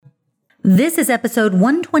This is episode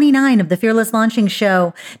 129 of the Fearless Launching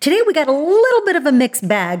Show. Today we got a little bit of a mixed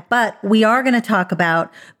bag, but we are going to talk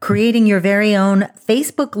about creating your very own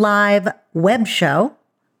Facebook Live web show,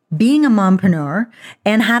 being a mompreneur,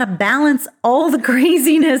 and how to balance all the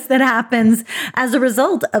craziness that happens as a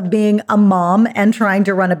result of being a mom and trying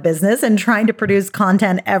to run a business and trying to produce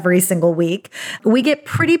content every single week. We get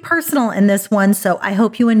pretty personal in this one, so I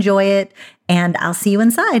hope you enjoy it, and I'll see you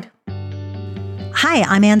inside. Hi,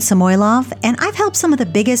 I'm Ann Samoilov, and I've helped some of the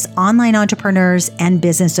biggest online entrepreneurs and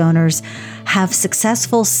business owners have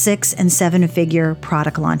successful 6- and 7-figure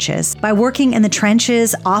product launches by working in the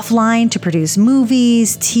trenches offline to produce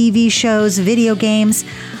movies, TV shows, video games.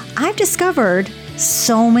 I've discovered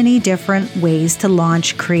so many different ways to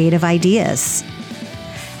launch creative ideas.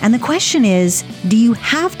 And the question is, do you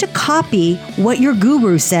have to copy what your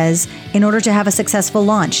guru says in order to have a successful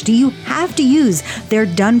launch? Do you have to use their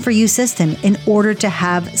done-for-you system in order to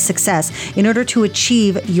have success, in order to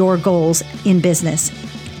achieve your goals in business?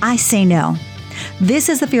 I say no. This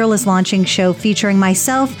is the Fearless Launching Show featuring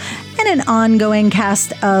myself and an ongoing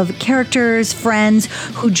cast of characters, friends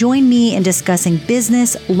who join me in discussing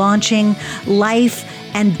business, launching, life,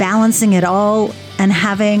 and balancing it all and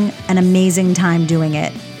having an amazing time doing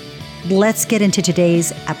it. Let's get into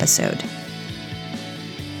today's episode.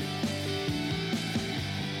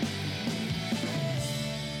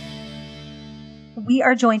 We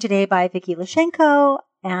are joined today by Vicky Lashenko,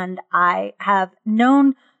 and I have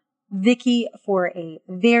known Vicky for a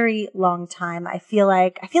very long time. I feel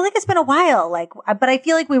like it's been a while, but I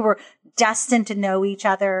feel like we were destined to know each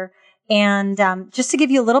other. And just to give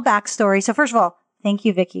you a little backstory. So first of all, thank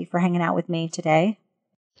you, Vicky, for hanging out with me today.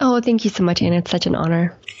 Oh, thank you so much, Anna. It's such an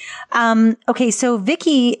honor. Okay, so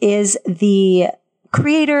Vicky is the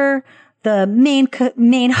creator, the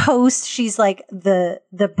main host. She's like the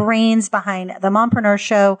brains behind the Mompreneur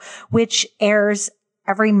show, which airs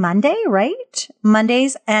every Monday, right?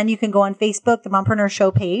 Mondays, and you can go on Facebook, the Mompreneur show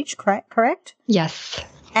page, correct? Yes.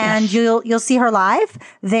 And yes. You'll see her live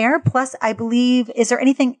there. Plus, I believe, is there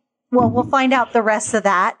anything? Well, we'll find out the rest of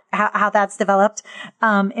that, how that's developed,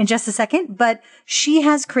 in just a second. But she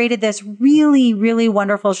has created this really, really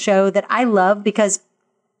wonderful show that I love because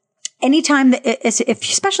anytime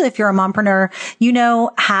especially if you're a mompreneur, you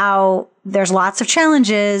know how there's lots of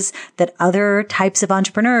challenges that other types of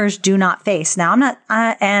entrepreneurs do not face. Now, I'm not,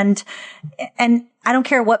 and I don't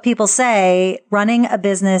care what people say, running a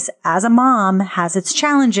business as a mom has its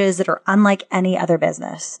challenges that are unlike any other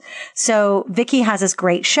business. So Vicky has this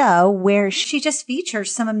great show where she just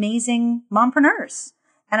features some amazing mompreneurs.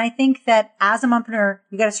 And I think that as a mompreneur,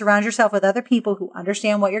 you got to surround yourself with other people who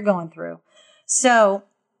understand what you're going through. So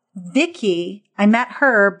Vicky, I met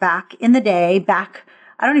her back in the day,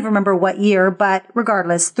 I don't even remember what year, but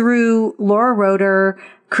regardless, through Laura Roeder,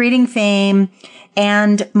 Creating Fame.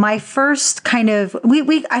 And my first kind of,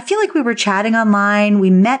 I feel like we were chatting online. We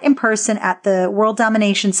met in person at the World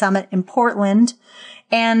Domination Summit in Portland.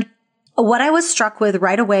 And what I was struck with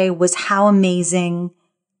right away was how amazingly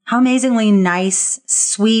nice,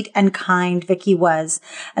 sweet, and kind Vicky was.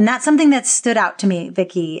 And that's something that stood out to me,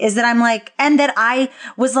 Vicky, is that I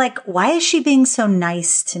was like, why is she being so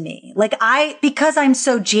nice to me? Because I'm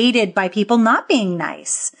so jaded by people not being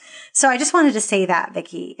nice. So I just wanted to say that,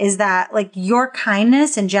 Vicky, is that like your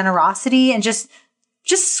kindness and generosity and just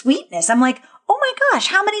sweetness. I'm like, oh my gosh,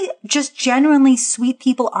 how many just genuinely sweet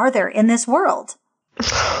people are there in this world?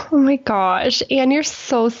 Oh my gosh, Anne, you're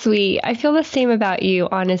so sweet. I feel the same about you,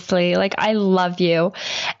 honestly. Like, I love you.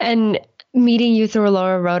 And meeting you through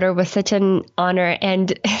Laura Roeder was such an honor.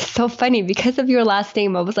 And it's so funny because of your last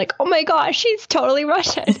name. I was like, oh my gosh, she's totally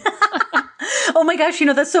Russian. Oh my gosh,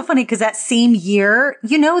 that's so funny because that same year,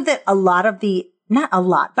 that not a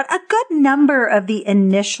lot, but a good number of the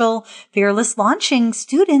initial Fearless Launching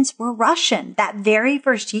students were Russian. That very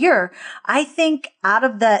first year, I think out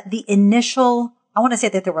of the initial, I want to say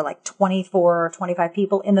that there were like 24 or 25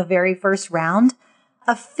 people in the very first round.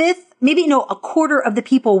 A quarter of the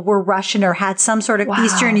people were Russian or had some sort of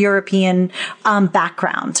Eastern European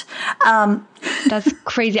background. That's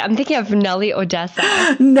crazy. I'm thinking of Nelly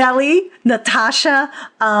Odessa. Nelly, Natasha.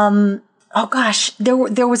 Oh gosh,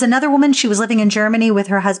 there was another woman. She was living in Germany with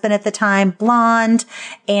her husband at the time, blonde,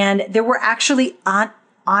 and there were actually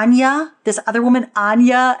Anya, this other woman,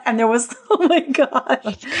 Anya, and there was, oh my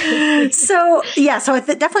gosh. So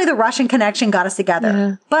definitely the Russian connection got us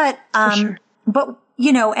together. Yeah, but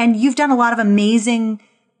and you've done a lot of amazing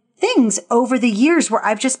things over the years where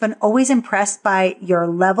I've just been always impressed by your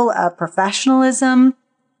level of professionalism.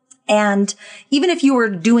 And even if you were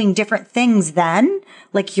doing different things then,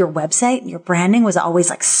 like your website and your branding was always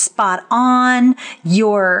like spot on.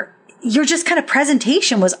 Your your just kind of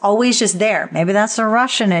presentation was always just there. Maybe that's the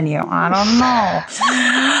Russian in you. I don't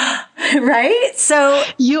know. Right? So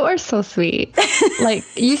you are so sweet. Like,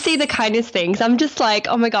 you say the kindest things. I'm just like,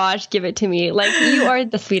 oh my gosh, give it to me. Like, you are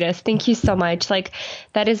the sweetest. Thank you so much. Like,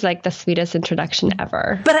 that is like the sweetest introduction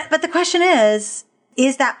ever. But the question is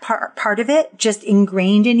that part of it just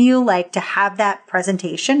ingrained in you, like to have that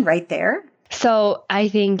presentation right there? So I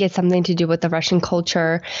think it's something to do with the Russian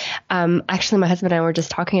culture. Actually, my husband and I were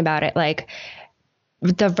just talking about it, like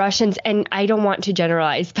the Russians, and I don't want to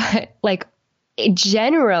generalize, but like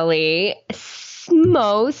generally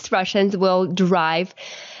most Russians will drive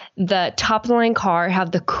the top line car,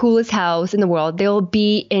 have the coolest house in the world. They will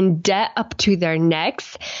be in debt up to their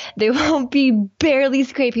necks. They will be barely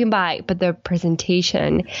scraping by, but their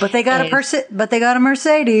presentation. But they got a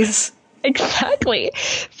Mercedes. Exactly.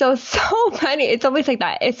 So funny. It's always like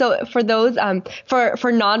that. So for those,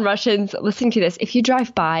 for non-Russians listening to this, if you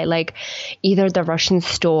drive by like either the Russian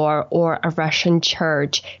store or a Russian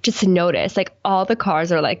church, just notice like all the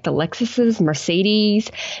cars are like the Lexuses,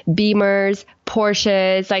 Mercedes, Beamers,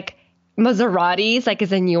 Porsches, like Maseratis, like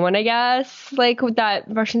is a new one, I guess, like that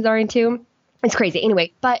Russians are into. It's crazy.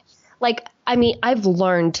 Anyway, but like, I mean, I've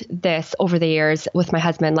learned this over the years with my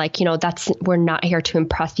husband, like, you know, we're not here to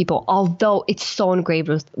impress people, although it's so engraved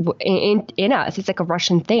in us. It's like a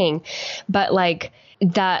Russian thing, but like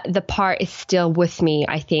the part is still with me,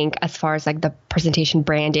 I think, as far as like the presentation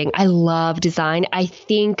branding. I love design. I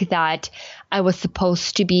think that I was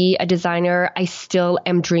supposed to be a designer. I still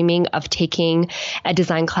am dreaming of taking a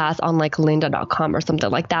design class on like lynda.com or something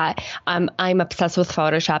like that. I'm obsessed with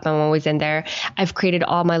Photoshop. I'm always in there. I've created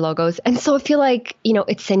all my logos. And so I feel like, you know,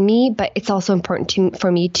 it's in me, but it's also important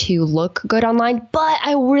for me to look good online. But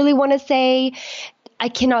I really want to say, I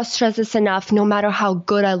cannot stress this enough, no matter how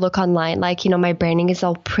good I look online, like, you know, my branding is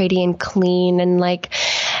all pretty and clean and like,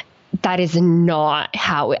 that is not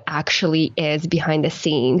how it actually is behind the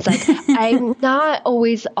scenes. Like I'm not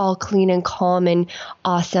always all clean and calm and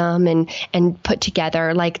awesome and put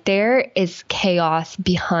together. Like there is chaos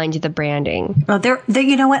behind the branding. Well, there,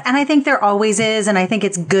 you know what? And I think there always is. And I think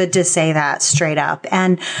it's good to say that straight up.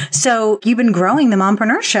 And so you've been growing the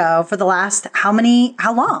Mompreneur show for the last, how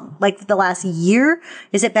long? Like the last year?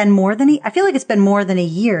 Has it been more than I feel like it's been more than a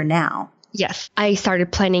year now. Yes. I started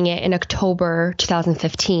planning it in October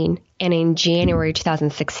 2015. And in January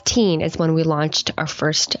 2016 is when we launched our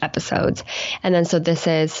first episodes. And then so this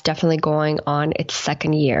is definitely going on its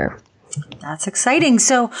second year. That's exciting.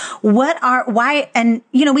 So why, and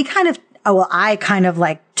you know, I kind of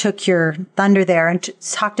like took your thunder there and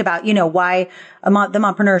talked about, you know, why the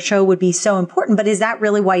Mompreneur show would be so important. But is that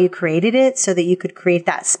really why you created it? So that you could create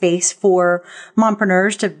that space for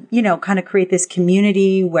mompreneurs to, you know, kind of create this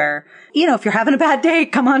community where, you know, if you're having a bad day,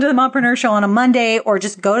 come on to the Mompreneur show on a Monday or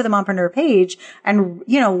just go to the Mompreneur page and,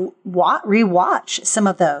 you know, rewatch some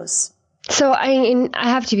of those. So I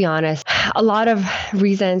have to be honest, a lot of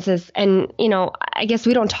reasons is, and you know, I guess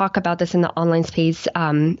we don't talk about this in the online space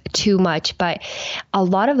too much, but a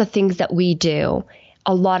lot of the things that we do,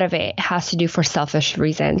 a lot of it has to do for selfish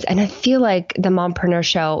reasons. And I feel like the Mompreneur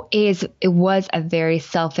show it was a very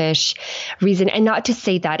selfish reason, and not to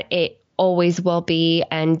say that it always will be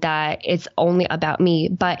and that it's only about me,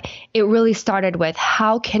 but it really started with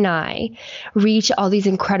how can I reach all these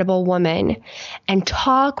incredible women and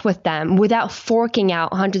talk with them without forking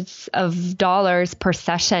out hundreds of dollars per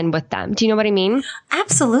session with them. Do you know what I mean?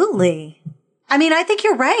 Absolutely. I mean, I think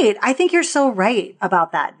you're right. I think you're so right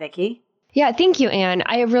about that, Vicky. Yeah, thank you, Anne.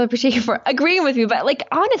 I really appreciate you for agreeing with me. But like,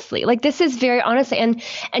 honestly, like this is very honestly. And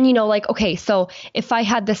you know, like, okay, so if I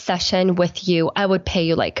had this session with you, I would pay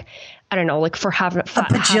you like, I don't know, like for having a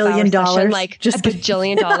bajillion dollars, session, like just a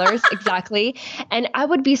bajillion dollars. Exactly. And I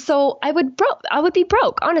would be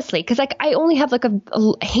broke, honestly. Cause like I only have like a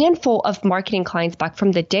handful of marketing clients back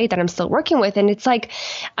from the day that I'm still working with. And it's like,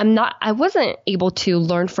 I wasn't able to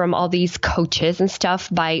learn from all these coaches and stuff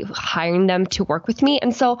by hiring them to work with me.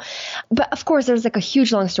 And so, but of course there's like a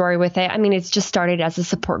huge long story with it. I mean, it's just started as a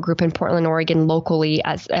support group in Portland, Oregon, locally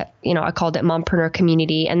as you know, I called it Mompreneur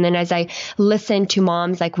Community. And then as I listened to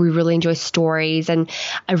moms, like we really enjoy stories, and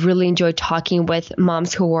I really enjoy talking with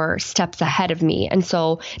moms who were steps ahead of me. And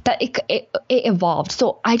so that it evolved.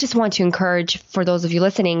 So I just want to encourage for those of you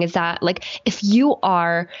listening is that like, if you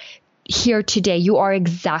are here today, you are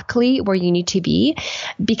exactly where you need to be,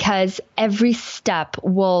 because every step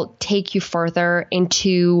will take you further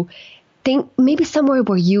into maybe somewhere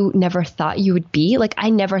where you never thought you would be. Like I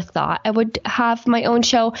never thought I would have my own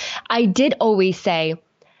show. I did always say,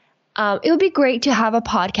 it would be great to have a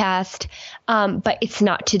podcast, but it's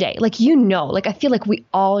not today. Like, like, I feel like we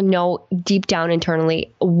all know deep down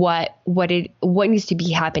internally what needs to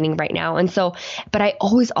be happening right now. And so, but I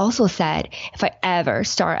always also said, if I ever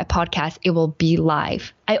start a podcast, it will be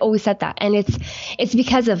live. I always said that. And it's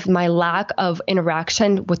because of my lack of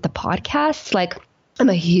interaction with the podcast. Like, I'm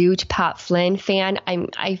a huge Pat Flynn fan.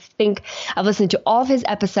 I think I've listened to all of his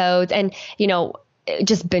episodes and,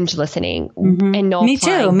 just binge listening and no Me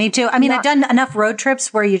too. I mean, I've done enough road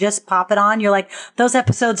trips where you just pop it on. You're like, those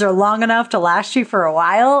episodes are long enough to last you for a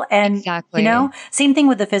while. And, exactly. Same thing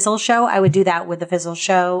with the Fizzle Show. I would do that with the Fizzle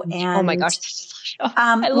Show. And, oh my gosh.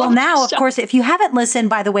 Well, now, of course, if you haven't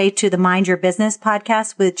listened, by the way, to the Mind Your Business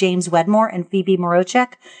podcast with James Wedmore and Phoebe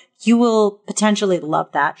Morochek, you will potentially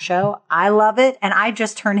love that show. I love it. And I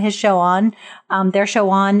just turned his show on, their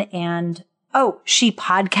show on, and she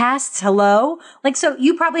podcasts. Hello. Like, so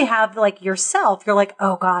you probably have like yourself, you're like,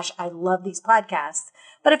 oh gosh, I love these podcasts.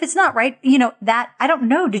 But if it's not right, that, I don't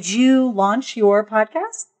know. Did you launch your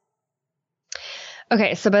podcast?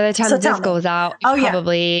 Okay, so by the time this goes out,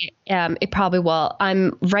 it probably will.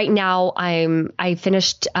 I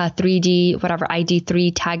finished 3D, whatever,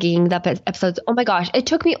 ID3 tagging the episodes. Oh my gosh, it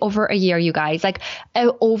took me over a year, you guys, like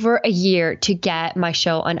over a year to get my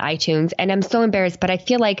show on iTunes. And I'm so embarrassed, but I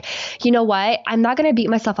feel like, you know what? I'm not going to beat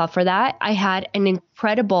myself up for that. I had an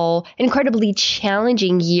incredibly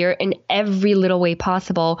challenging year in every little way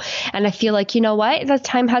possible. And I feel like, you know what? The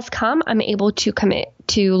time has come. I'm able to commit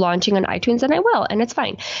to launching on iTunes, and I will, and it's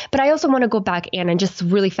fine. But I also want to go back, Anne, and just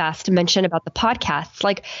really fast to mention about the podcasts.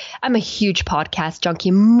 Like, I'm a huge podcast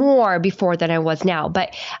junkie, more before than I was now,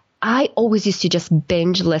 but I always used to just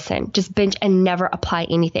binge and never apply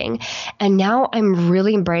anything. And now I'm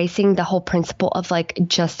really embracing the whole principle of like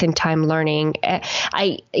just-in-time learning.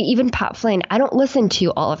 Even Pat Flynn, I don't listen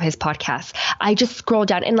to all of his podcasts. I just scroll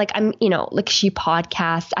down and like, she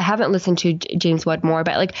podcasts. I haven't listened to James Wedmore,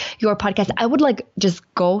 but like your podcast, I would like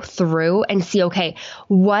just go through and see, okay,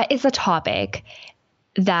 what is a topic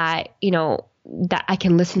that, that I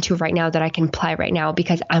can listen to right now, that I can apply right now,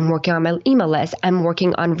 because I'm working on my email list. I'm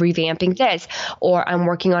working on revamping this, or I'm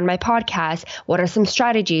working on my podcast. What are some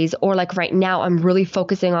strategies? Or like right now, I'm really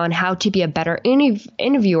focusing on how to be a better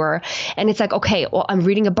interviewer. And it's like, okay, well, I'm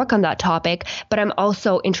reading a book on that topic, but I'm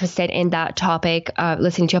also interested in that topic,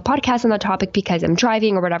 listening to a podcast on that topic because I'm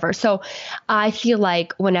driving or whatever. So I feel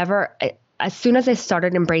like as soon as I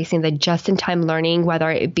started embracing the just-in-time learning, whether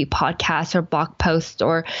it be podcasts or blog posts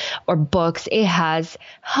or books, it has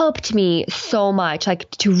helped me so much, like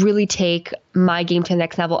to really take my game to the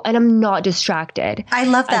next level. And I'm not distracted. I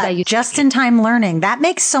love that. Just-in-time learning. That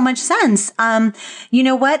makes so much sense. You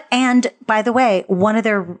know what? And by the way, one of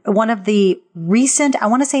the recent, I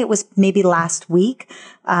want to say it was maybe last week,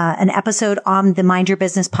 an episode on the Mind Your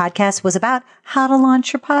Business podcast was about how to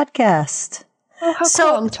launch your podcast. Oh, how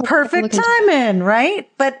so cool. perfect timing, right?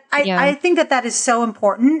 But I think that is so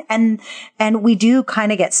important. And we do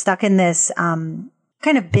kind of get stuck in this, kind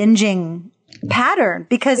of binging pattern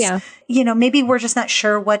because, maybe we're just not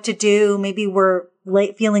sure what to do. Maybe we're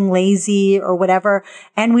feeling lazy or whatever.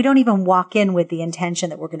 And we don't even walk in with the intention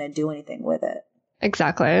that we're going to do anything with it.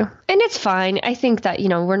 Exactly. And it's fine. I think that,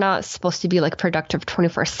 we're not supposed to be like productive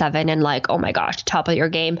 24/7 and like, oh my gosh, top of your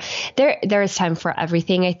game. There is time for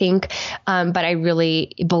everything, I think. But I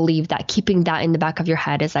really believe that keeping that in the back of your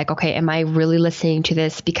head is like, okay, am I really listening to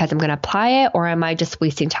this because I'm going to apply it, or am I just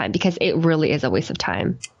wasting time? Because it really is a waste of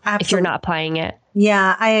time. Absolutely. If you're not applying it.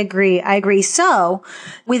 Yeah, I agree. So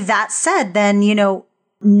with that said, then,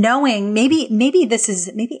 knowing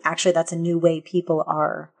maybe actually that's a new way people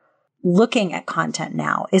are looking at content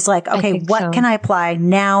now, is like, okay, what can I apply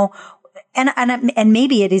now? And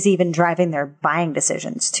maybe it is even driving their buying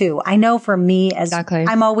decisions too. I know for me,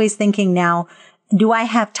 I'm always thinking now, do I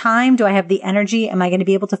have time? Do I have the energy? Am I going to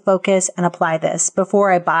be able to focus and apply this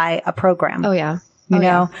before I buy a program? Oh yeah.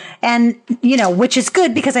 And, which is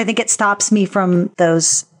good because I think it stops me from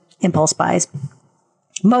those impulse buys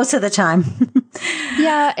most of the time.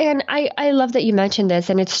 Yeah. And I love that you mentioned this,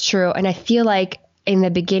 and it's true. And I feel like in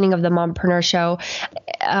the beginning of the Mompreneur show,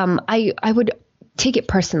 I would take it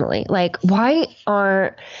personally. Like, why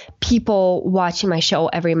aren't people watching my show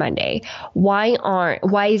every Monday? Why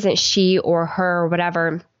isn't she or her or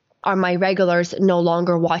whatever, are my regulars no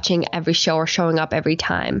longer watching every show or showing up every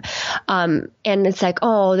time? And it's like,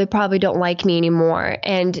 oh, they probably don't like me anymore.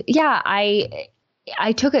 And yeah,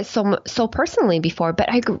 I took it so personally before, but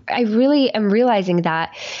I really am realizing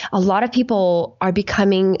that a lot of people are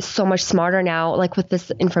becoming so much smarter now, like with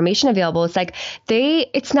this information available. It's like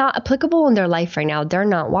it's not applicable in their life right now. They're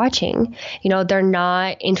not watching, they're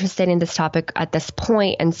not interested in this topic at this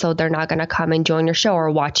point. And so they're not going to come and join your show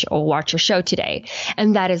or watch your show today.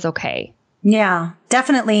 And that is okay. Yeah,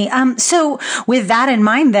 definitely. So with that in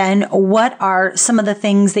mind, then what are some of the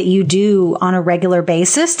things that you do on a regular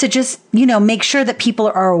basis to just, make sure that people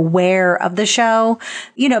are aware of the show,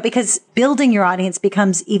 because building your audience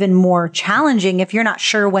becomes even more challenging if you're not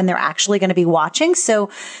sure when they're actually going to be watching. So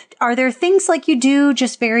are there things like you do,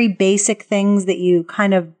 just very basic things that you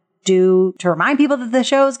kind of do to remind people that the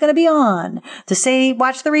show is going to be on, to say,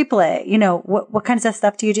 watch the replay? What kinds of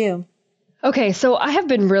stuff do you do? Okay, so I have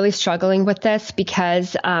been really struggling with this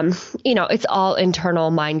because, it's all internal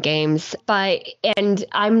mind games, and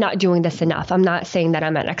I'm not doing this enough. I'm not saying that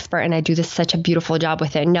I'm an expert and I do such a beautiful job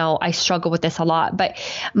with it. No, I struggle with this a lot, but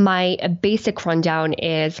my basic rundown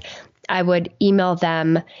is I would email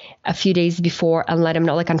them a few days before and let them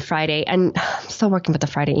know, like on Friday. And I'm still working with the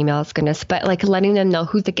Friday emails, goodness, but like letting them know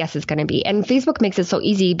who the guest is going to be. And Facebook makes it so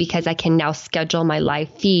easy because I can now schedule my live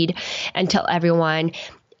feed and tell everyone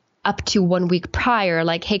up to 1 week prior,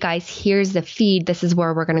 like, hey guys, here's the feed. This is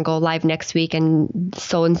where we're going to go live next week. And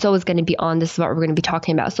so is going to be on. This is what we're going to be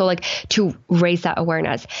talking about. So like to raise that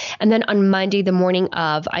awareness. And then on Monday, the morning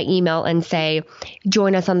of, I email and say,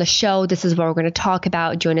 join us on the show. This is what we're going to talk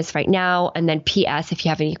about. Join us right now. And then PS, if you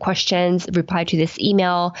have any questions, reply to this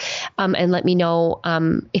email and let me know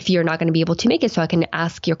if you're not going to be able to make it so I can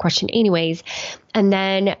ask your question anyways. And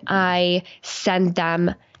then I send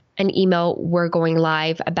them an email. We're going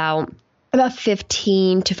live about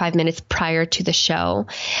 15 to 5 minutes prior to the show.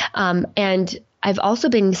 And I've also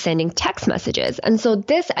been sending text messages. And so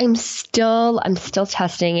this, I'm still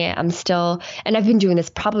testing it. And I've been doing this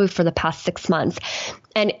probably for the past 6 months.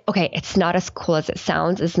 And okay, it's not as cool as it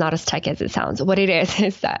sounds. It's not as tech as it sounds. What it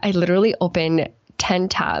is that I literally open 10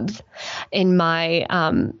 tabs in my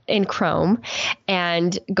in Chrome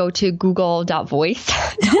and go to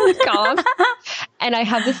google.voice.com and I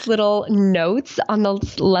have this little notes on the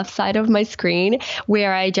left side of my screen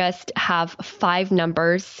where I just have 5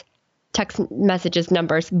 numbers, text messages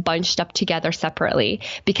numbers bunched up together separately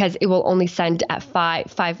because it will only send at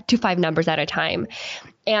five numbers at a time.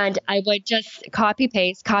 And I would just copy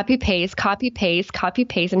paste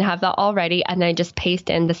and have that all ready. And then I just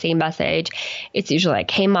paste in the same message. It's usually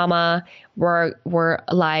like, hey mama, we're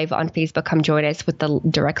live on Facebook. Come join us, with the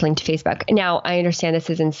direct link to Facebook. Now I understand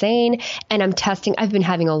this is insane and I'm testing. I've been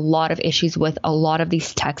having a lot of issues with a lot of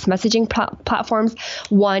these text messaging platforms.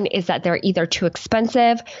 One is that they're either too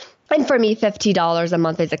expensive. And for me, $50 a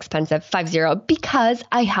month is expensive, 50, because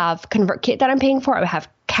I have ConvertKit that I'm paying for. I have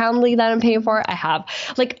Calendly that I'm paying for. I have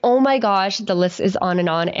like, oh my gosh, the list is on.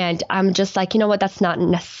 And I'm just like, you know what? That's not a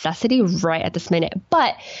necessity right at this minute.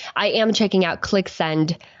 But I am checking out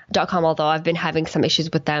ClickSend.com, although I've been having some issues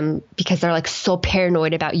with them because they're like so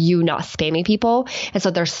paranoid about you not spamming people. And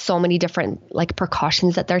so there's so many different like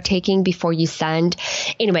precautions that they're taking before you send.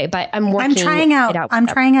 Anyway, but I'm trying out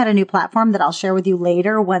a new platform that I'll share with you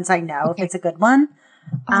later once I know if it's a good one.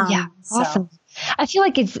 Oh, yeah. Awesome. I feel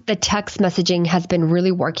like the text messaging has been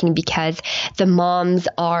really working because the moms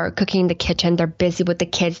are cooking in the kitchen. They're busy with the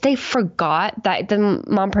kids. They forgot that the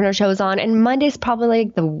Mompreneur show is on, and Monday's probably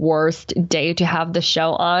like the worst day to have the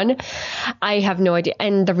show on. I have no idea.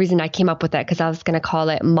 And the reason I came up with that, because I was going to call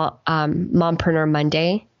it Mompreneur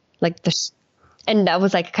Monday, and that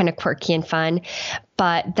was like kind of quirky and fun.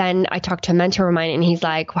 But then I talked to a mentor of mine and he's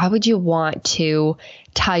like, why would you want to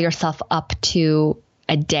tie yourself up to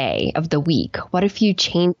a day of the week? What if you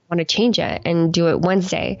want to change it and do it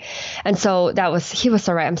Wednesday? And so he was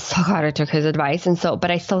so right. I'm so glad I took his advice. And so, but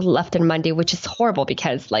I still left it Monday, which is horrible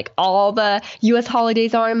because like all the US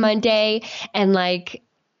holidays are on Monday and like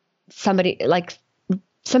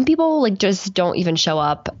some people like just don't even show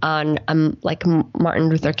up on like Martin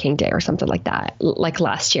Luther King Day or something like that, like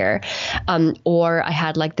last year. Or I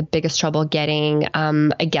had like the biggest trouble getting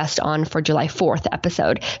a guest on for July 4th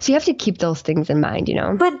episode. So you have to keep those things in mind,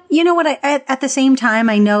 But you know what? At the same time,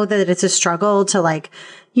 I know that it's a struggle to like,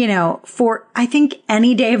 for I think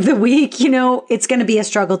any day of the week, it's going to be a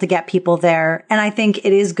struggle to get people there. And I think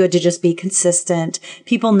it is good to just be consistent.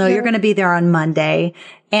 People know you're going to be there on Monday.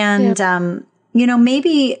 And,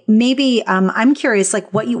 maybe I'm curious,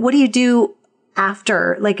 like what do you do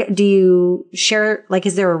after? Like, do you share, like,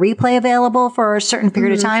 is there a replay available for a certain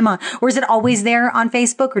period of time or is it always there on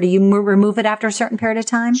Facebook, or do you remove it after a certain period of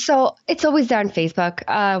time? So it's always there on Facebook,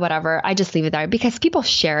 whatever. I just leave it there because people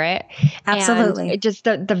share it. Absolutely. And it just,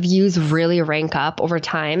 the views really rank up over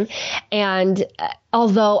time. And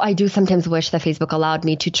although I do sometimes wish that Facebook allowed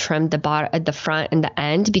me to trim the front and the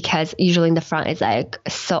end, because usually in the front it's like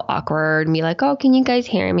so awkward, me like, oh, can you guys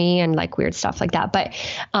hear me? And like weird stuff like that. But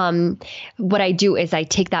what I do is I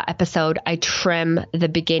take that episode, I trim the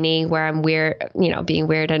beginning where I'm weird, being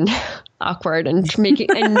weird and awkward and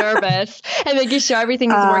and nervous and making sure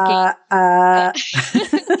everything is working.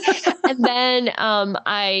 And then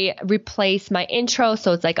I replace my intro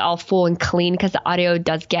so it's like all full and clean, because the audio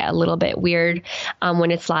does get a little bit weird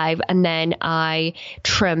when it's live. And then I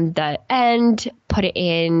trim the end, put it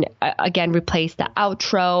in, again, replace the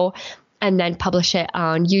outro, and then publish it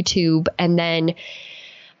on YouTube, and then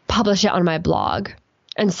publish it on my blog.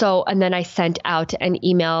 And then I sent out an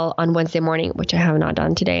email on Wednesday morning, which I have not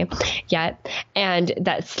done today yet. And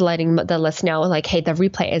that's letting the list know, like, hey, the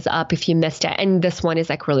replay is up if you missed it. And this one is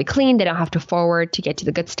like really clean. They don't have to forward to get to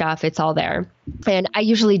the good stuff. It's all there. And I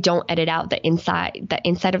usually don't edit out the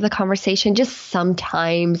inside of the conversation. Just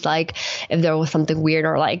sometimes, like if there was something weird,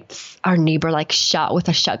 or like our neighbor like shot with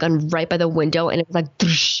a shotgun right by the window, and it was like,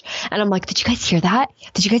 Dhoosh. And I'm like, did you guys hear that?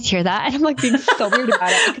 Did you guys hear that? And I'm like being so weird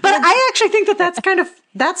about it. But I actually think that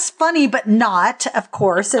that's funny, but not, of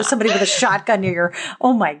course, if somebody with a shotgun near your,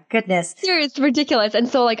 oh my goodness. It's ridiculous. And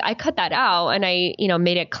so like I cut that out and I,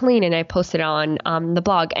 made it clean and I posted it on the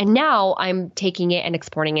blog. And now I'm taking it and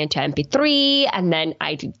exporting it to MP3, and then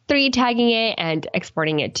I do 3 tagging it and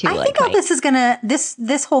exporting it to I think all this is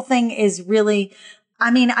this whole thing is really,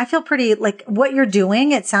 I mean, I feel pretty like what you're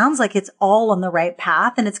doing. It sounds like it's all on the right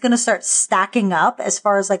path, and it's going to start stacking up as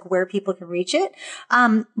far as like where people can reach it.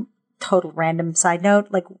 Total random side note.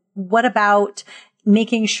 Like, what about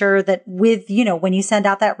making sure that with, when you send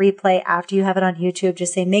out that replay after you have it on YouTube,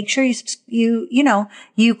 just say, make sure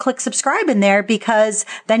you click subscribe in there, because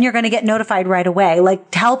then you're going to get notified right away.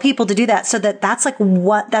 Like, tell people to do that, so that's like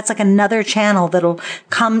another channel that'll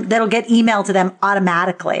get emailed to them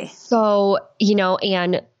automatically. So,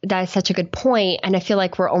 and that is such a good point. And I feel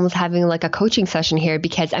like we're almost having like a coaching session here,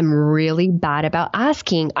 because I'm really bad about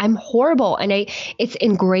asking. I'm horrible. And it's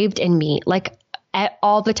engraved in me. Like,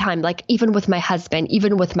 all the time, like even with my husband,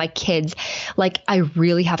 even with my kids, like I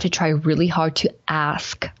really have to try really hard to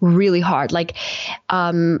ask really hard. Like,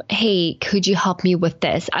 hey, could you help me with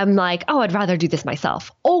this? I'm like, oh, I'd rather do this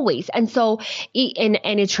myself always. And so, and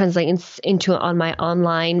it translates into on my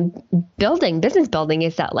online business building,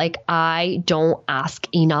 is that like, I don't ask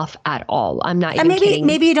enough at all. I'm not even kidding.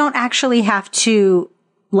 Maybe you don't actually have to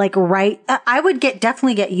like write. I would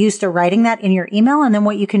definitely get used to writing that in your email. And then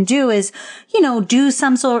what you can do is, do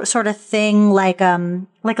some sort of thing like a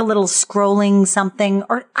little scrolling something,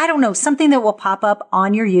 or I don't know, something that will pop up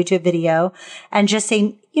on your YouTube video, and just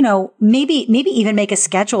say, maybe even make a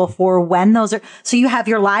schedule for when those are. So you have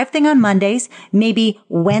your live thing on Mondays, maybe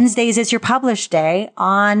Wednesdays is your published day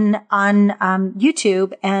on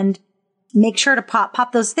YouTube, and make sure to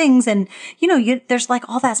pop those things. And, there's like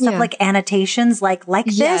all that stuff, like annotations, like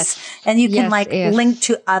this, and you can link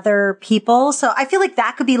to other people. So I feel like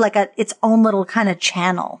that could be like its own little kind of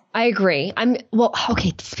channel. I agree.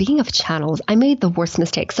 Okay. Speaking of channels, I made the worst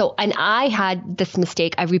mistake. And I had this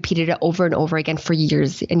mistake. I repeated it over and over again for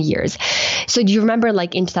years and years. So do you remember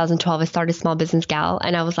like in 2012, I started Small Business Gal,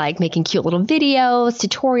 and I was like making cute little videos,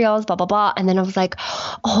 tutorials, blah, blah, blah. And then I was like,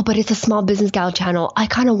 oh, but it's a Small Business Gal channel. I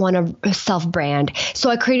kind of want to self-brand. So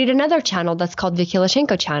I created another channel that's called Vicky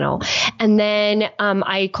Lashenko channel. And then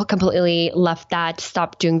I completely left that,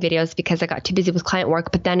 stopped doing videos because I got too busy with client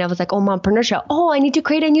work. But then I was like, oh, Mompreneur show. Oh, I need to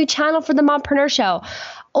create a new channel for the Mompreneur show.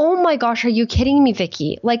 Oh my gosh, are you kidding me,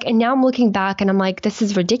 Vicky? Like, and now I'm looking back and I'm like, this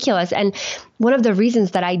is ridiculous. And one of the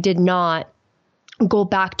reasons that I did not go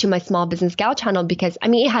back to my Small Business Gal channel, because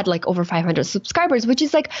it had like over 500 subscribers, which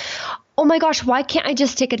is like, oh my gosh, why can't I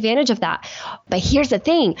just take advantage of that? But here's the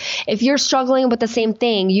thing. If you're struggling with the same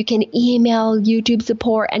thing, you can email YouTube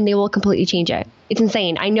support and they will completely change it. It's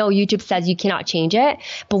insane. I know YouTube says you cannot change it,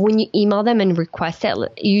 but when you email them and request it,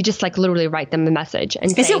 you just like literally write them a message.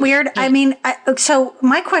 And is it weird? Hey, so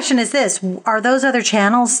my question is this, are those other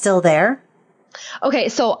channels still there? Okay,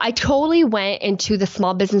 so I totally went into the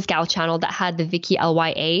Small Business Gal channel that had the Vicky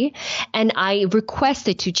LYA, and I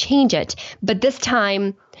requested to change it. But this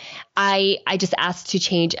time, I just asked to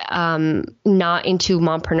change not into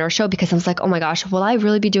Mompreneur Show because I was like, oh my gosh, will I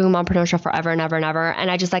really be doing Mompreneur Show forever and ever and ever? And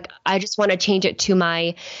I just want to change it to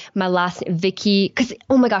my last Vicky, because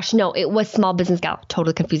oh my gosh, no, it was Small Business Gal.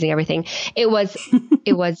 Totally confusing everything. It was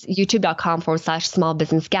youtube.com/Small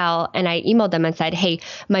Business Gal, and I emailed them and said, hey,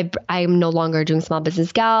 I'm no longer doing Small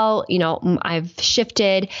Business Gal. I've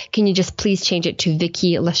shifted. Can you just please change it to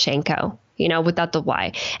Vicky Lashenko? Without the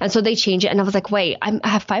Y. And so they changed it. And I was like, wait, I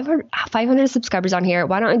have 500 subscribers on here.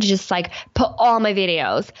 Why don't I just put all my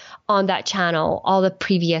videos on that channel, all the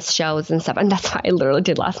previous shows and stuff. And that's what I literally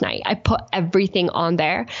did last night. I put everything on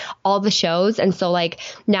there, all the shows. And so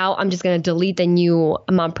now I'm just going to delete the new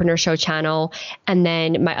Mompreneur Show channel. And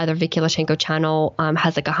then my other Vicky Lashenko channel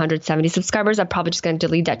has 170 subscribers. I'm probably just going to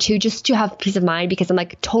delete that too, just to have peace of mind, because I'm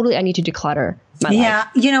totally, I need to declutter my life.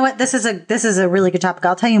 You know what? This is a really good topic.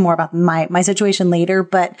 I'll tell you more about my situation later,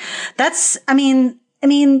 but that's what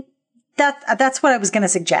I was going to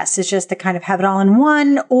suggest, is just to kind of have it all in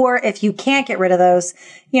one. Or if you can't get rid of those,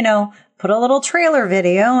 put a little trailer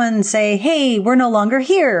video and say, hey, we're no longer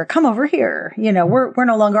here. Come over here. We're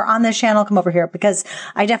no longer on this channel. Come over here. Because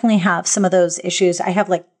I definitely have some of those issues. I have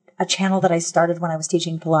a channel that I started when I was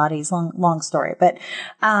teaching Pilates, long story, but,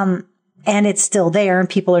 and it's still there and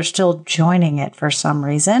people are still joining it for some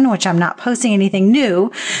reason, which I'm not posting anything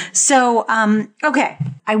new. So, okay.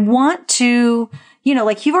 I want to,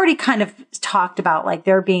 you've already kind of talked about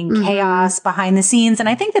there being chaos behind the scenes. And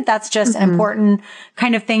I think that that's just an important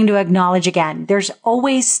kind of thing to acknowledge again. There's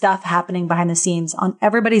always stuff happening behind the scenes on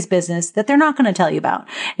everybody's business that they're not going to tell you about.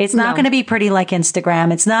 It's not going to be pretty like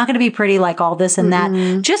Instagram. It's not going to be pretty like all this and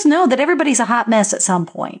that. Just know that everybody's a hot mess at some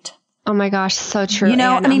point. Oh my gosh, so true.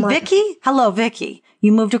 Vicky, hello, Vicky,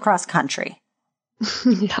 you moved across country.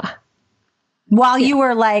 Yeah. While you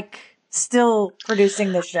were still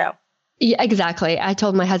producing the show. Yeah, exactly. I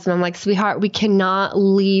told my husband, I'm like, sweetheart, we cannot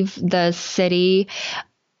leave the city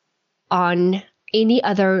on any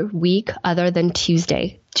other week other than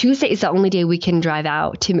Tuesday. Tuesday is the only day we can drive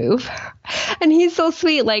out to move. And he's so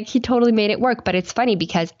sweet. He totally made it work. But it's funny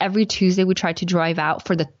because every Tuesday we tried to drive out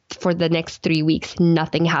for the next 3 weeks.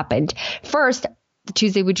 Nothing happened. First, the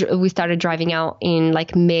Tuesday we started driving out in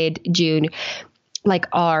mid-June.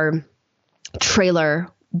 Our trailer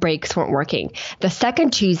brakes weren't working. The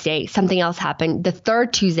second Tuesday, something else happened. The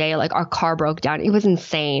third Tuesday, our car broke down. It was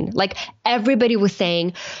insane. Everybody was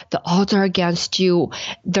saying the odds are against you.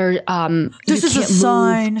 They're this is a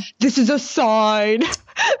sign. This is a sign.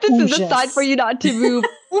 This is a sign for you not to move.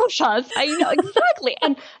 Ужас. I know exactly,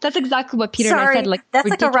 and that's exactly what Peter and I said. That's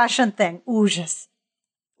ridiculous. A Russian thing. Ужас.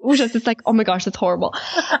 Ужас. It's oh my gosh, that's horrible.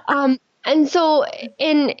 And so,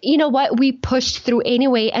 you know what? We pushed through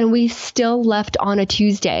anyway, and we still left on a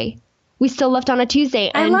Tuesday.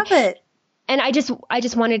 And I love it. And I just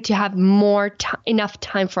wanted to have enough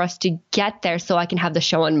time for us to get there so I can have the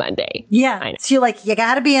show on Monday. Yeah. So you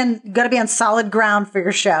gotta be on solid ground for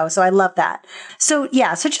your show. So I love that. So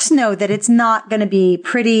yeah. So just know that it's not going to be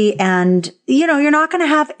pretty, and you're not going to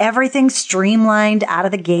have everything streamlined out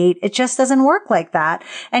of the gate. It just doesn't work like that.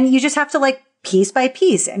 And you just have to piece by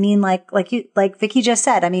piece. I mean, like Vicky just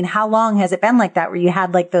said, I mean, how long has it been like that, where you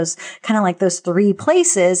had those kind of those three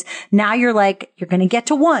places? Now you're you're going to get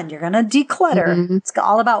to one. You're going to declutter. It's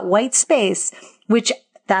all about white space, which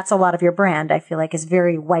that's a lot of your brand. I feel is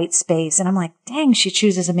very white space. And I'm dang, she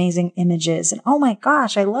chooses amazing images. And oh my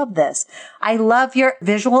gosh, I love this. I love your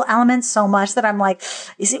visual elements so much that I'm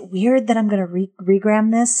is it weird that I'm going to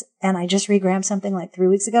regram this? And I just regrammed something 3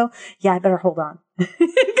 weeks ago. Yeah, I better hold on.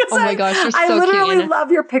 Oh my gosh, you're so cute. I literally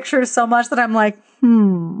love your pictures so much that I'm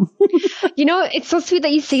It's so sweet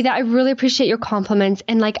that you say that. I really appreciate your compliments.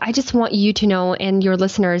 And I just want you to know, and your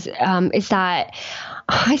listeners, is that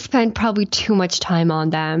I spend probably too much time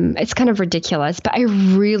on them. It's kind of ridiculous, but I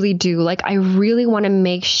really do. I really want to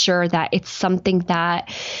make sure that it's something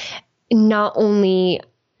that not only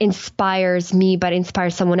inspires me, but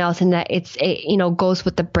inspires someone else, and that it goes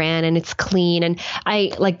with the brand and it's clean. And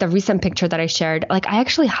I the recent picture that I shared, I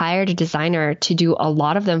actually hired a designer to do a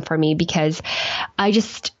lot of them for me, because I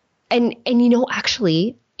just, and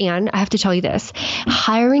actually, and I have to tell you this,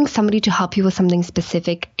 hiring somebody to help you with something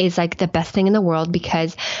specific is the best thing in the world,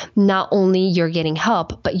 because not only you're getting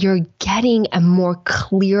help, but you're getting a more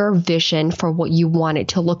clear vision for what you want it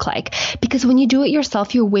to look like. Because when you do it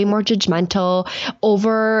yourself, you're way more judgmental,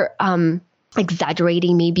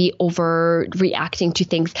 exaggerating, maybe overreacting to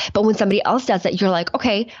things. But when somebody else does it, you're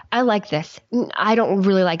okay, I like this. I don't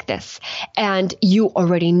really like this. And you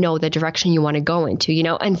already know the direction you want to go into,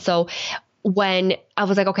 And so when I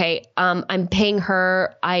was like, okay, I'm paying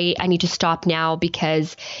her. I need to stop now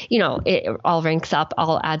because, it all ranks up,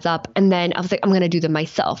 all adds up. And then I was like, I'm going to do them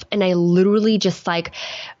myself. And I literally just like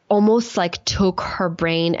almost like took her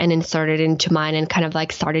brain and inserted it into mine and kind of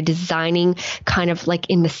like started designing kind of like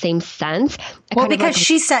in the same sense. Well, because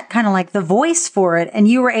she set kind of like the voice for it and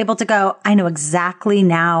you were able to go, I know exactly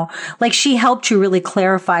now. Like she helped you really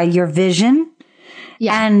clarify your vision.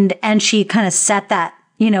 Yeah. And she kind of set that,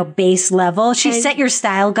 base level. She set your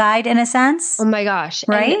style guide in a sense. Oh my gosh.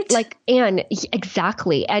 Right? And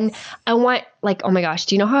exactly. And I want oh my gosh,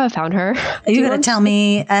 do you know how I found her? Are you going to tell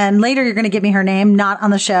me? And later you're going to give me her name, not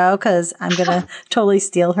on the show, because I'm going to totally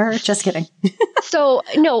steal her. Just kidding. So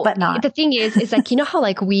no, but not. The thing is like, how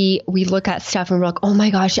like we look at stuff and we're like, oh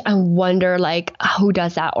my gosh, I wonder like who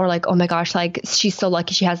does that? Or like, oh my gosh, like she's so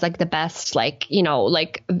lucky she has like the best, like,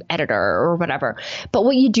 like editor or whatever. But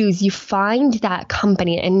what you do is you find that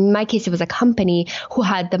company. And in my case, it was a company who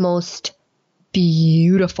had the most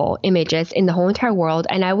beautiful images in the whole entire world.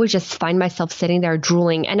 And I would just find myself sitting there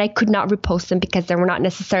drooling and I could not repost them because they were not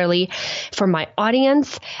necessarily for my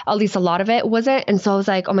audience. At least a lot of it wasn't. And so I was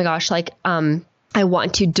like, oh my gosh, like, I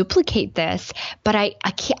want to duplicate this, but I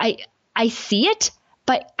can't, I see it,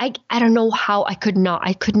 but I don't know how I could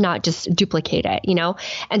not just duplicate it,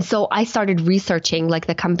 And so I started researching like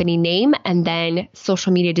the company name and then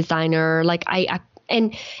social media designer,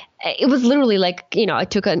 and it was literally like, I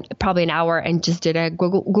took probably an hour and just did a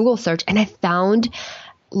Google search and I found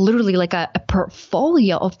literally like a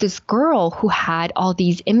portfolio of this girl who had all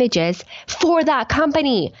these images for that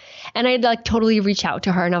company. And I like totally reached out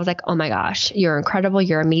to her and I was like, oh my gosh, you're incredible.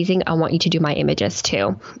 You're amazing. I want you to do my images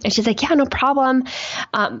too. And she's like, yeah, no problem.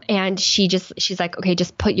 And she's like, okay,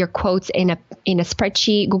 just put your quotes in a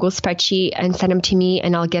spreadsheet, Google spreadsheet and send them to me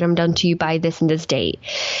and I'll get them done to you by this and this date.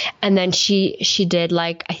 And then she did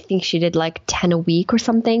like, I think she did like 10 a week or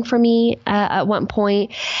something for me at one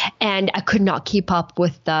point. And I could not keep up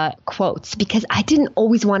with the quotes because I didn't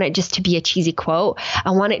always want it just to be a cheesy quote.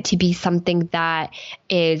 I want it to be something that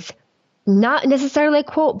is not necessarily a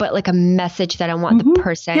quote, but like a message that I want the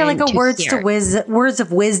person like a to words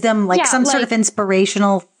of wisdom, like some sort of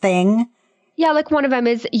inspirational thing. Yeah, like one of them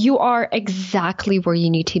is you are exactly where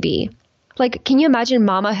you need to be. Like, can you imagine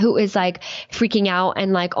mama who is like freaking out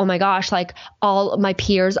and like, oh my gosh, like all my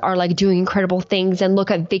peers are like doing incredible things and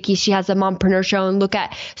look at Vicky, she has a Mompreneur show and look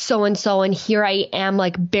at so-and-so and here I am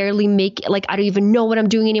like barely like I don't even know what I'm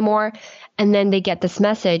doing anymore. And then they get this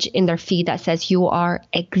message in their feed that says you are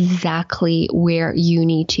exactly where you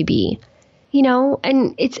need to be.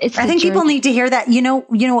 And it's. I think people need to hear that.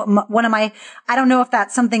 One of my, I don't know if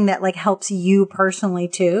that's something that like helps you personally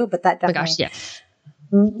too, but that definitely. Oh my gosh, yes.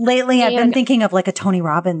 Lately, I've been thinking of like a Tony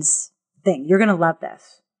Robbins thing. You're going to love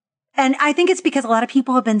this. And I think it's because a lot of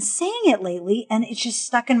people have been saying it lately and it's just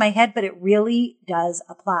stuck in my head, but it really does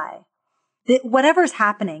apply. That whatever's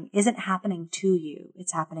happening isn't happening to you.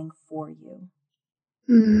 It's happening for you.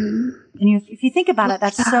 And if you think about it,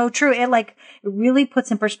 that's so true. It really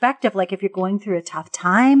puts in perspective. Like if you're going through a tough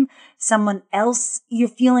time, someone else, you're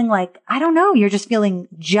feeling like, I don't know, you're just feeling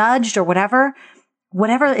judged or whatever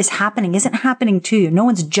is happening isn't happening to you. No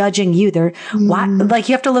one's judging you. They're like,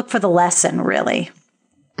 you have to look for the lesson really.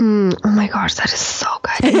 Oh my gosh, that is so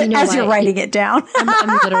good. As you're writing it down. I'm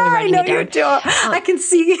literally writing it down. You're doing. I can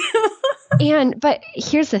see you. But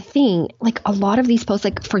here's the thing, like a lot of these posts,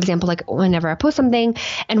 like for example, like whenever I post something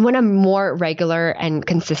and when I'm more regular and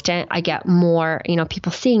consistent, I get more,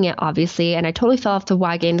 people seeing it obviously. And I totally fell off the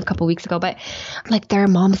wagon a couple weeks ago, but like there are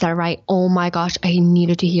moms that write, oh my gosh, I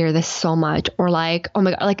needed to hear this so much. Or like, oh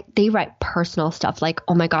my God, like they write personal stuff like,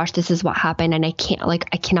 oh my gosh, this is what happened. And I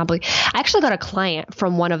cannot believe, I actually got a client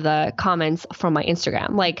from one of the comments from my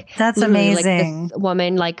Instagram. Like that's amazing. Like, this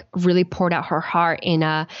woman like really poured out her heart in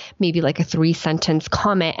maybe like a 3-sentence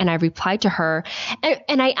comment. And I replied to her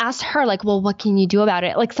and I asked her like, well, what can you do about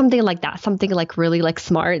it? Like something like that, something like really like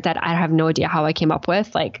smart that I have no idea how I came up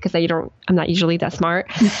with, like, cause I'm not usually that smart.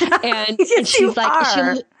 And, and she's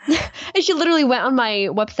like, she literally went on my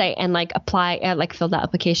website and like filled that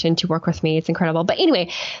application to work with me. It's incredible. But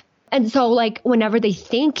anyway, and so like whenever they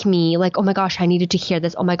thank me, like, oh my gosh, I needed to hear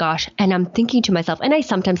this. Oh my gosh. And I'm thinking to myself, and I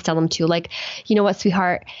sometimes tell them too, like, you know what,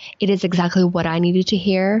 sweetheart, it is exactly what I needed to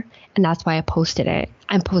hear. And that's why I posted it.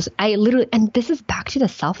 I literally, and this is back to the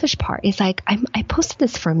selfish part. It's like, I posted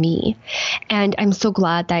this for me. And I'm so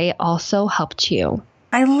glad that it also helped you.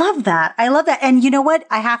 I love that. And you know what?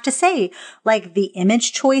 I have to say, like the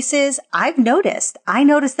image choices, I noticed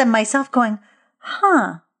them myself going,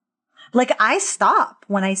 huh. Like I stop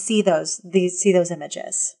when I see those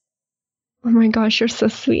images. Oh my gosh, you're so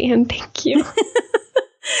sweet and thank you.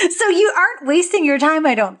 So you aren't wasting your time,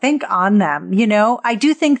 I don't think, on them. I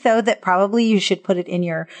do think though that probably you should put it in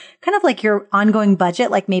your kind of like your ongoing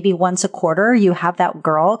budget, like maybe once a quarter, you have that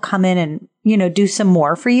girl come in and, do some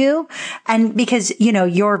more for you. And because,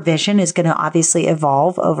 your vision is going to obviously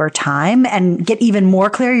evolve over time and get even more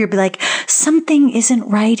clear. You'll be like, something isn't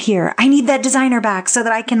right here. I need that designer back so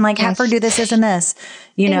that I can have her do this and this,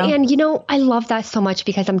 And I love that so much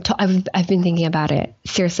because I've been thinking about it.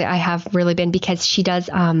 Seriously, I have really been, because she does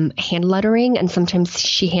hand lettering, and sometimes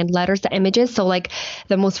she hand letters the images. So like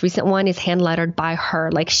the most recent one is hand lettered by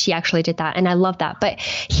her. Like she actually did that. And I love that. But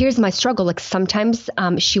here's my struggle. Like sometimes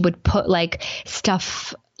she would put like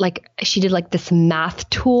stuff, like she did like this math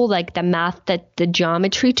tool, like the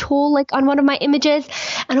geometry tool, like on one of my images.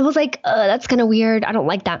 And I was like, that's kind of weird. I don't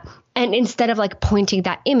like that. And instead of like pointing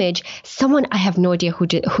that image, someone, I have no idea who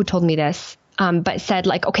told me this, but said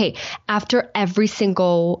like, okay, after every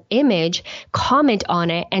single image, comment on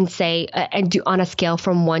it and say, and do on a scale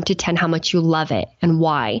from 1 to 10, how much you love it and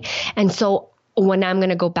why. And so when I'm going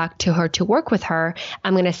to go back to her to work with her,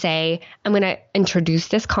 I'm going to introduce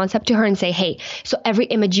this concept to her and say, hey, so every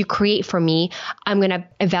image you create for me, I'm going to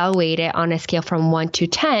evaluate it on a scale from 1 to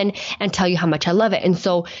 10 and tell you how much I love it. And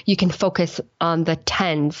so you can focus on the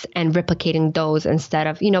 10s and replicating those instead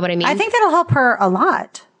of, you know what I mean? I think that'll help her a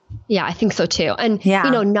lot. Yeah, I think so too. And,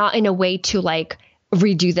 not in a way to like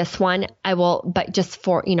redo this one. I will, but just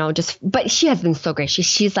for, but she has been so great.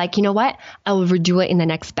 She's like, you know what? I will redo it in the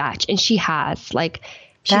next batch. And she has, like,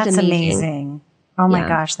 she's That's amazing. Oh my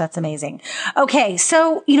gosh, that's amazing. Okay.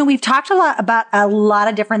 So, we've talked a lot about a lot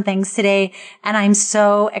of different things today, and I'm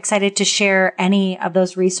so excited to share any of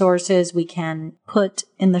those resources we can put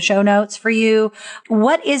in the show notes for you.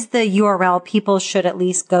 What is the URL people should at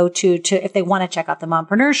least go to if they want to check out the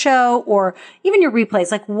Mompreneur show or even your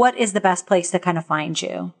replays? Like, what is the best place to kind of find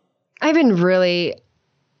you? I've been really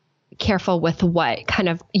careful with what kind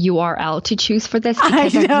of URL to choose for this,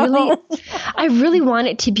 because I really want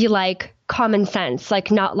it to be like common sense, like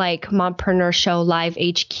not like Mompreneur Show Live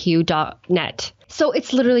HQ.net. So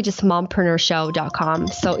it's literally just mompreneurshow.com.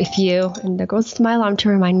 So and there goes my alarm to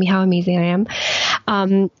remind me how amazing I am.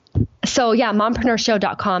 So yeah,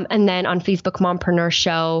 mompreneurshow.com. And then on Facebook,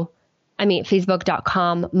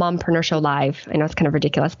 Facebook.com, Mompreneur Show Live. I know it's kind of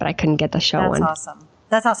ridiculous, but I couldn't get the show one.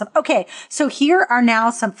 That's awesome. Okay. So here are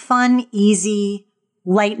now some fun, easy,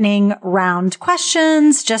 lightning round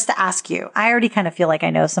questions just to ask you. I already kind of feel like I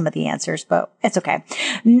know some of the answers, but it's okay.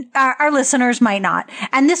 Our listeners might not.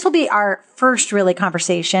 And this will be our first really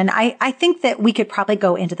conversation. I think that we could probably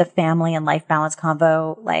go into the family and life balance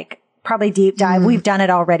convo, like probably deep dive. We've done it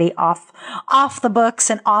already off the books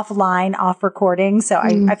and offline, off recording. So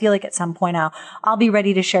I feel like at some point I'll be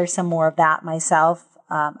ready to share some more of that myself,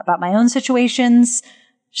 about my own situations.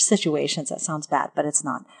 That sounds bad, but it's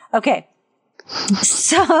not. Okay.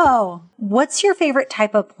 So what's your favorite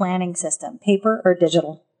type of planning system, paper or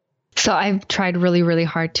digital? So I've tried really, really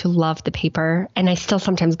hard to love the paper, and I still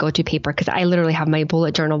sometimes go to paper because I literally have my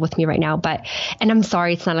bullet journal with me right now. And I'm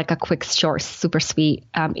sorry, it's not like a quick, short, super sweet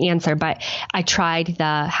answer, but I tried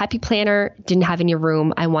the Happy Planner, didn't have any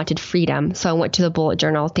room. I wanted freedom. So I went to the bullet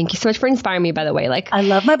journal. Thank you so much for inspiring me, by the way. Like, I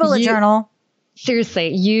love my bullet journal.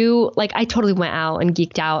 Seriously, I totally went out and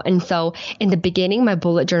geeked out. And so in the beginning, my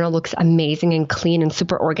bullet journal looks amazing and clean and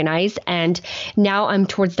super organized. And now I'm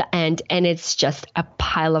towards the end and it's just a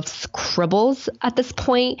pile of scribbles at this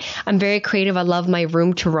point. I'm very creative. I love my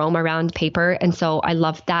room to roam around paper. And so I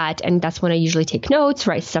love that. And that's when I usually take notes,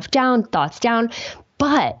 write stuff down, thoughts down.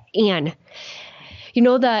 But Anne,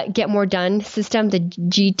 the Get More Done system, the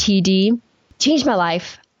GTD, changed my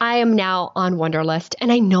life. I am now on Wunderlist,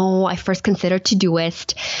 and I know I first considered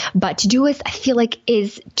Todoist, but Todoist I feel like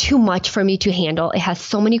is too much for me to handle. It has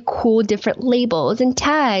so many cool different labels and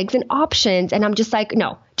tags and options, and I'm just like,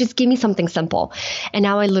 no, just give me something simple. And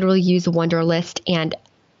now I literally use Wunderlist, and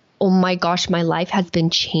oh my gosh, my life has been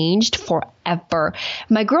changed forever.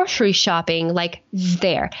 My grocery shopping, like,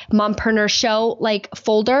 there. Mompreneur Show, like,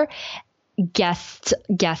 folder, guest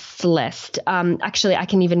list. Actually, I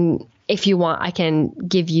can even, if you want, I can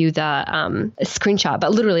give you the screenshot,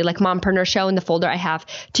 but literally like Mompreneur Show in the folder, I have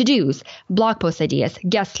to-dos, blog post ideas,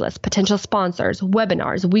 guest lists, potential sponsors,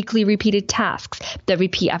 webinars, weekly repeated tasks that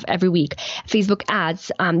repeat every week, Facebook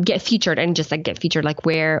ads, get featured, and just like get featured, like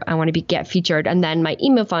where I want to get featured. And then my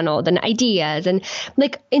email funnel, then ideas, and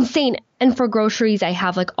like insane. And for groceries, I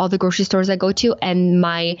have like all the grocery stores I go to and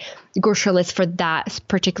my grocery list for that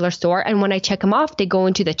particular store. And when I check them off, they go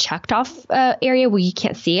into the checked off area where you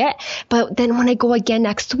can't see it. But then when I go again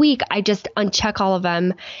next week, I just uncheck all of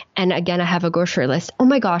them. And again, I have a grocery list. Oh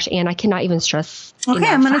my gosh, Anne, I cannot even stress. Okay,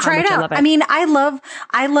 I'm going to try it out. I mean, I love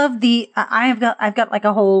I've got like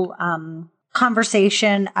a whole,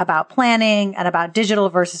 conversation about planning and about digital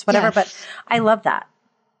versus whatever, but I love that.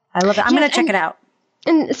 I'm going to check it out.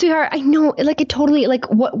 And sweetheart, I know, like, it totally,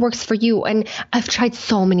 like, what works for you. And I've tried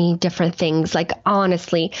so many different things, like,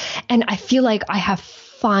 honestly, and I feel like I have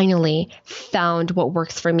finally found what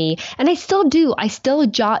works for me. And I still do. I still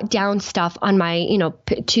jot down stuff on my,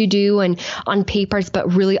 to do and on papers,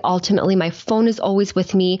 but really ultimately my phone is always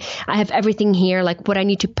with me. I have everything here, like what I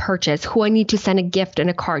need to purchase, who I need to send a gift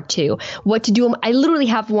and a card to, what to do. I literally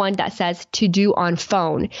have one that says to do on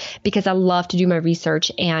phone because I love to do my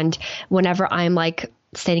research. And whenever I'm like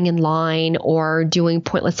standing in line or doing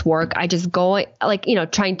pointless work, I just go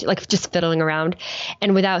trying to just fiddling around,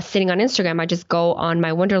 and without sitting on Instagram, I just go on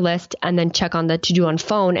my Wonder List and then check on the to do on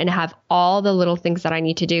phone and have all the little things that I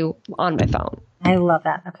need to do on my phone. I love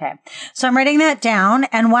that. Okay. So I'm writing that down.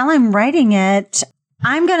 And while I'm writing it,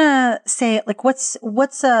 I'm going to say like, what's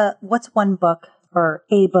one book or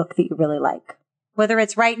a book that you really like, whether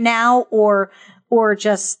it's right now or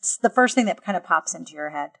just the first thing that kind of pops into your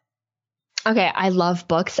head. Okay, I love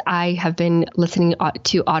books. I have been listening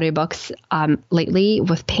to audiobooks lately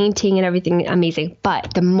with painting and everything. Amazing.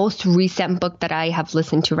 But the most recent book that I have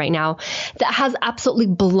listened to right now that has absolutely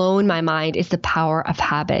blown my mind is The Power of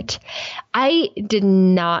Habit. I did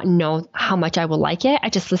not know how much I would like it. I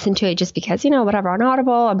just listened to it just because, whatever, on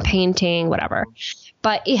Audible, I'm painting, whatever.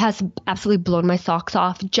 But it has absolutely blown my socks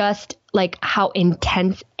off. Just like how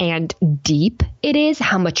intense and deep it is,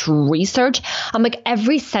 how much research. I'm like,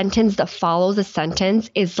 every sentence that follows a sentence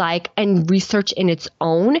is like and research in its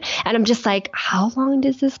own. And I'm just like, how long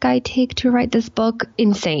does this guy take to write this book?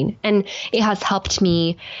 Insane. And it has helped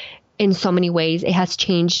me in so many ways. It has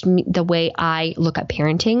changed the way I look at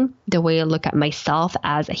parenting, the way I look at myself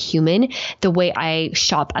as a human, the way I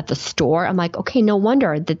shop at the store. I'm like, okay, no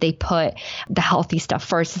wonder that they put the healthy stuff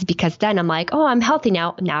first, is because then I'm like, oh, I'm healthy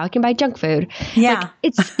now. Now I can buy junk food. Yeah. Like,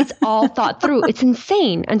 it's all thought through. It's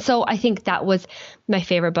insane. And so I think that was my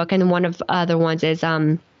favorite book. And one of the other ones is,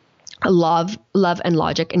 Love and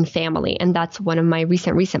Logic and Family. And that's one of my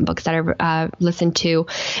recent books that I listened to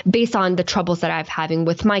based on the troubles that I'm having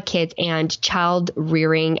with my kids and child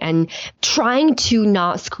rearing and trying to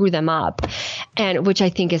not screw them up, and which I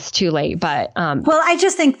think is too late. But well, I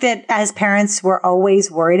just think that as parents, we're always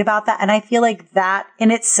worried about that. And I feel like that in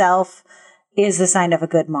itself is the sign of a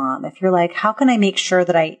good mom. If you're like, how can I make sure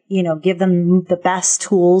that I, give them the best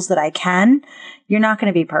tools that I can? You're not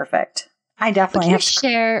going to be perfect. I definitely have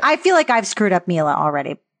share. I feel like I've screwed up Mila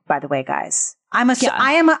already, by the way, guys. I'm not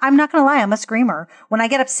going to lie. I'm a screamer. When I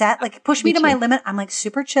get upset, like push me to my limit. I'm like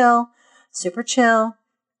super chill,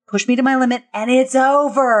 push me to my limit, and it's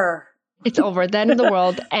over. It's over. The end of the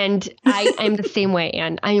world. And I'm the same way,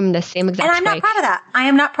 Anne. I am the same exact way. And I'm not proud of that. I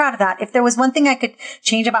am not proud of that. If there was one thing I could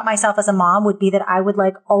change about myself as a mom, would be that I would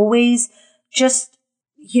like always just,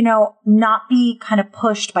 not be kind of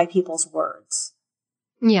pushed by people's words.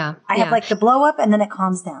 Yeah. I have like the blow up and then it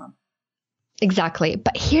calms down. Exactly.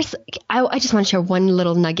 But I just want to share one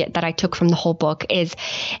little nugget that I took from the whole book is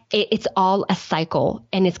it's all a cycle,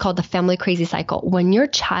 and it's called the family crazy cycle. When your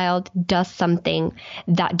child does something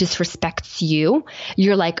that disrespects you,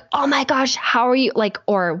 you're like, oh my gosh, how are you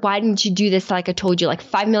or why didn't you do this? Like I told you like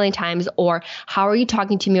 5 million times, or how are you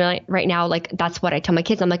talking to me right now? Like that's what I tell my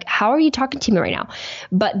kids. I'm like, how are you talking to me right now?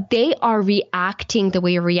 But they are reacting the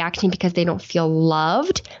way you're reacting because they don't feel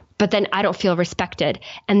loved. But then I don't feel respected.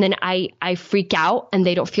 And then I freak out and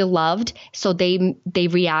they don't feel loved. So they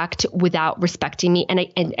react without respecting me. And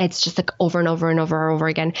it's just like over and over and over and over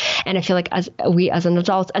again. And I feel like as an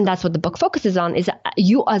adult, and that's what the book focuses on, is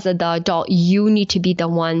you as the adult, you need to be the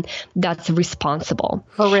one that's responsible.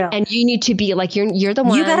 For real. And you need to be like, you're the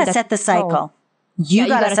one. You got to set the cycle. You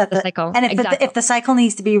got to set the cycle. And if the cycle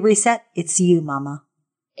needs to be reset, it's you, mama.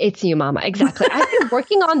 It's you, mama. Exactly. I've been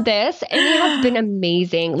working on this and it has been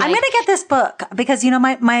amazing. I'm going to get this book because,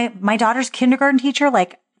 my daughter's kindergarten teacher,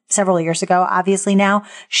 like several years ago, obviously now,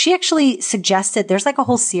 she actually suggested there's like a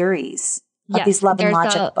whole series of these Love and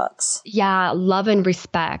Logic books. Yeah. Love and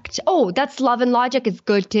Respect. Oh, that's Love and Logic is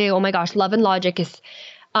good too. Oh my gosh. Love and Logic is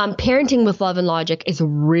Parenting with Love and Logic is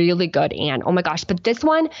really good, Anne. Oh my gosh. But this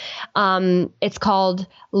one, it's called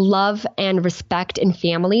Love and Respect in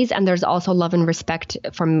Families. And there's also Love and Respect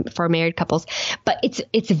for married couples. But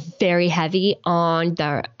it's very heavy on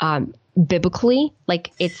the biblically.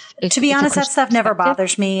 Like it's to be honest, that stuff never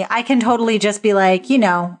bothers me. I can totally just be like,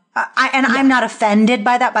 I'm not offended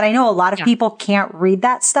by that, but I know a lot of people can't read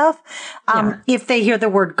that stuff. If they hear the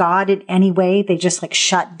word God in any way, they just like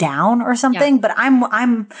shut down or something. But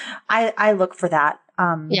I look for that.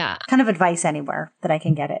 Kind of advice anywhere that I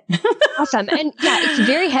can get it. Awesome. And it's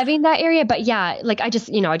very heavy in that area, but like I just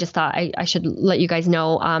thought I should let you guys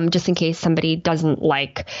know, just in case somebody doesn't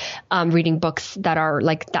like, reading books that are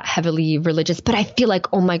like that heavily religious, but I feel like,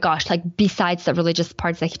 oh my gosh, like besides the religious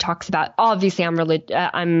parts that he talks about, obviously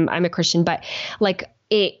I'm a Christian, but like,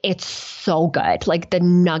 it's so good. Like the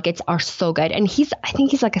nuggets are so good. And I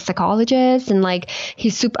think he's like a psychologist and like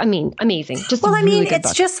he's amazing. Just really good it's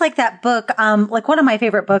book. Just like that book. Like one of my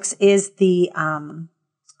favorite books is the 5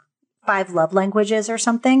 Love Languages or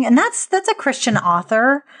something. And that's a Christian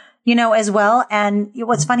author, as well. And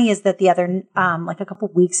what's funny is that the other, like a couple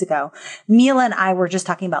of weeks ago, Mila and I were just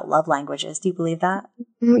talking about love languages. Do you believe that?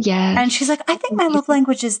 Yeah. And she's like, I think my love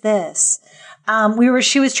language is this.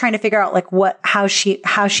 She was trying to figure out like how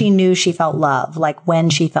she knew she felt love, like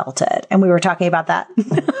when she felt it. And we were talking about that.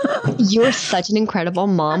 You're such an incredible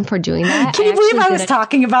mom for doing that. Can you believe I was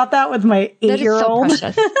talking about that with my 8-year-old? That is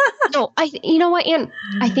so precious. No, you know what, Anne?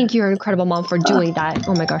 I think you're an incredible mom for doing that.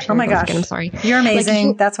 Oh my gosh. I'm sorry. You're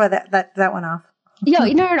amazing. That's why that went off. No.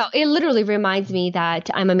 It literally reminds me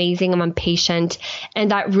that I'm amazing. I'm patient.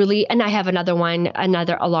 And that really, and I have another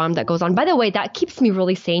alarm that goes on. By the way, that keeps me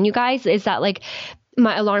really sane, you guys, is that like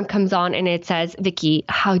my alarm comes on and it says, Vicky,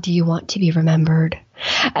 how do you want to be remembered?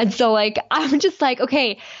 And so like, I'm just like,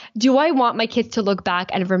 okay, do I want my kids to look back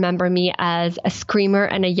and remember me as a screamer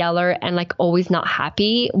and a yeller and like always not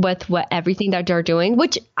happy with everything that they're doing,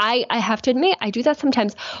 which I have to admit, I do that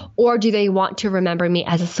sometimes. Or do they want to remember me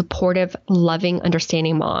as a supportive, loving,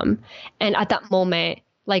 understanding mom? And at that moment,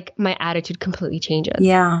 like my attitude completely changes.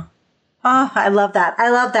 Yeah. Oh, I love that.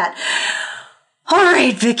 All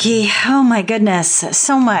right, Vicky. Oh my goodness.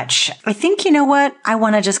 So much. I think, you know what? I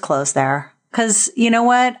want to just close there. Because you know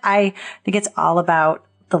what? I think it's all about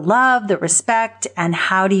the love, the respect, and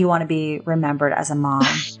how do you want to be remembered as a mom?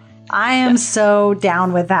 I am so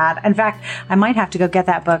down with that. In fact, I might have to go get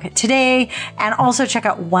that book today and also check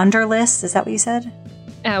out Wonderlist. Is that what you said?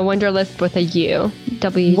 Wonderlist with a U.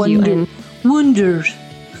 W-U-N. Wonders.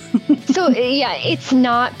 So it's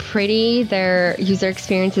not pretty. Their user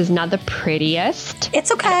experience is not the prettiest.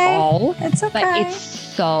 It's okay. At all. It's okay. But it's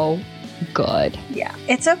so good. Yeah,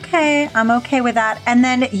 it's okay. I'm okay with that. And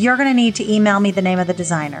then you're going to need to email me the name of the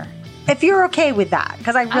designer if you're okay with that,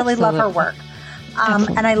 because I really love her work.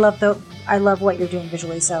 And I love what you're doing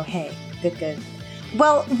visually. So, hey, good.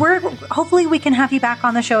 Well, hopefully we can have you back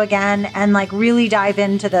on the show again and like really dive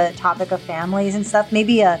into the topic of families and stuff.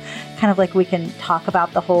 Maybe kind of like we can talk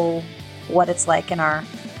about the whole, what it's like in our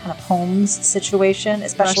kind of homes situation,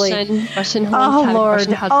 especially Russian homes.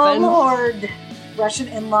 Russian husbands. Oh Lord. Russian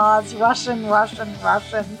in-laws, Russian. I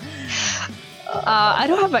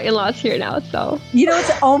don't have my in-laws here now, so.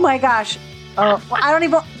 Oh my gosh. Oh, well,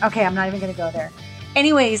 I'm not even going to go there.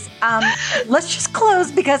 Anyways, let's just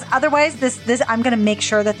close because otherwise this I'm going to make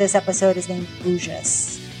sure that this episode is named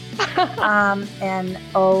Ujus. And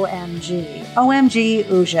OMG,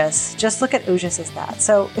 Ujus. Just look at Ujus as that.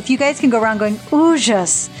 So if you guys can go around going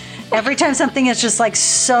Ujus every time something is just like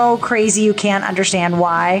so crazy you can't understand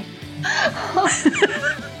why. I'm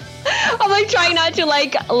like trying not to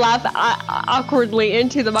like laugh awkwardly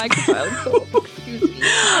into the microphone. So excuse me. Okay.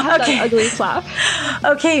 That ugly laugh.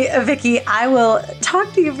 Okay, Vicky, I will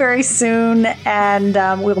talk to you very soon, and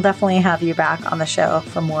we'll definitely have you back on the show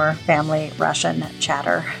for more family Russian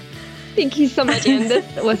chatter. Thank you so much, Anne.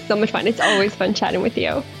 This was so much fun. It's always fun chatting with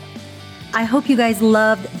you. I hope you guys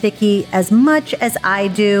loved Vicky as much as I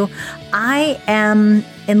do. I am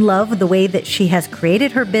in love with the way that she has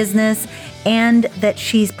created her business and that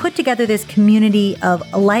she's put together this community of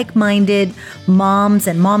like-minded moms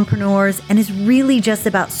and mompreneurs, and is really just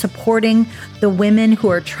about supporting the women who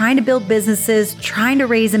are trying to build businesses, trying to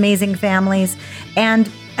raise amazing families. And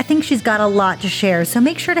I think she's got a lot to share. So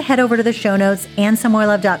make sure to head over to the show notes,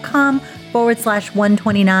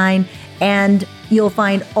 annesamoilove.com/129, and you'll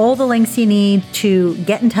find all the links you need to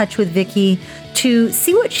get in touch with Vicky, to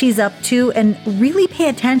see what she's up to, and really pay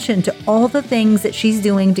attention to all the things that she's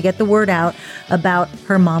doing to get the word out about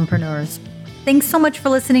her mompreneurs. Thanks so much for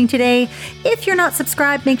listening today. If you're not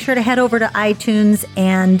subscribed, make sure to head over to iTunes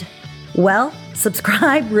and,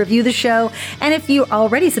 subscribe, review the show. And if you're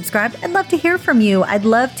already subscribed, I'd love to hear from you. I'd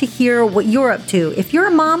love to hear what you're up to. If you're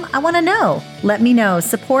a mom, I want to know. Let me know.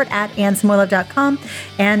 support@annesamoilove.com,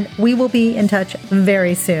 and we will be in touch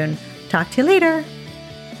very soon. Talk to you later.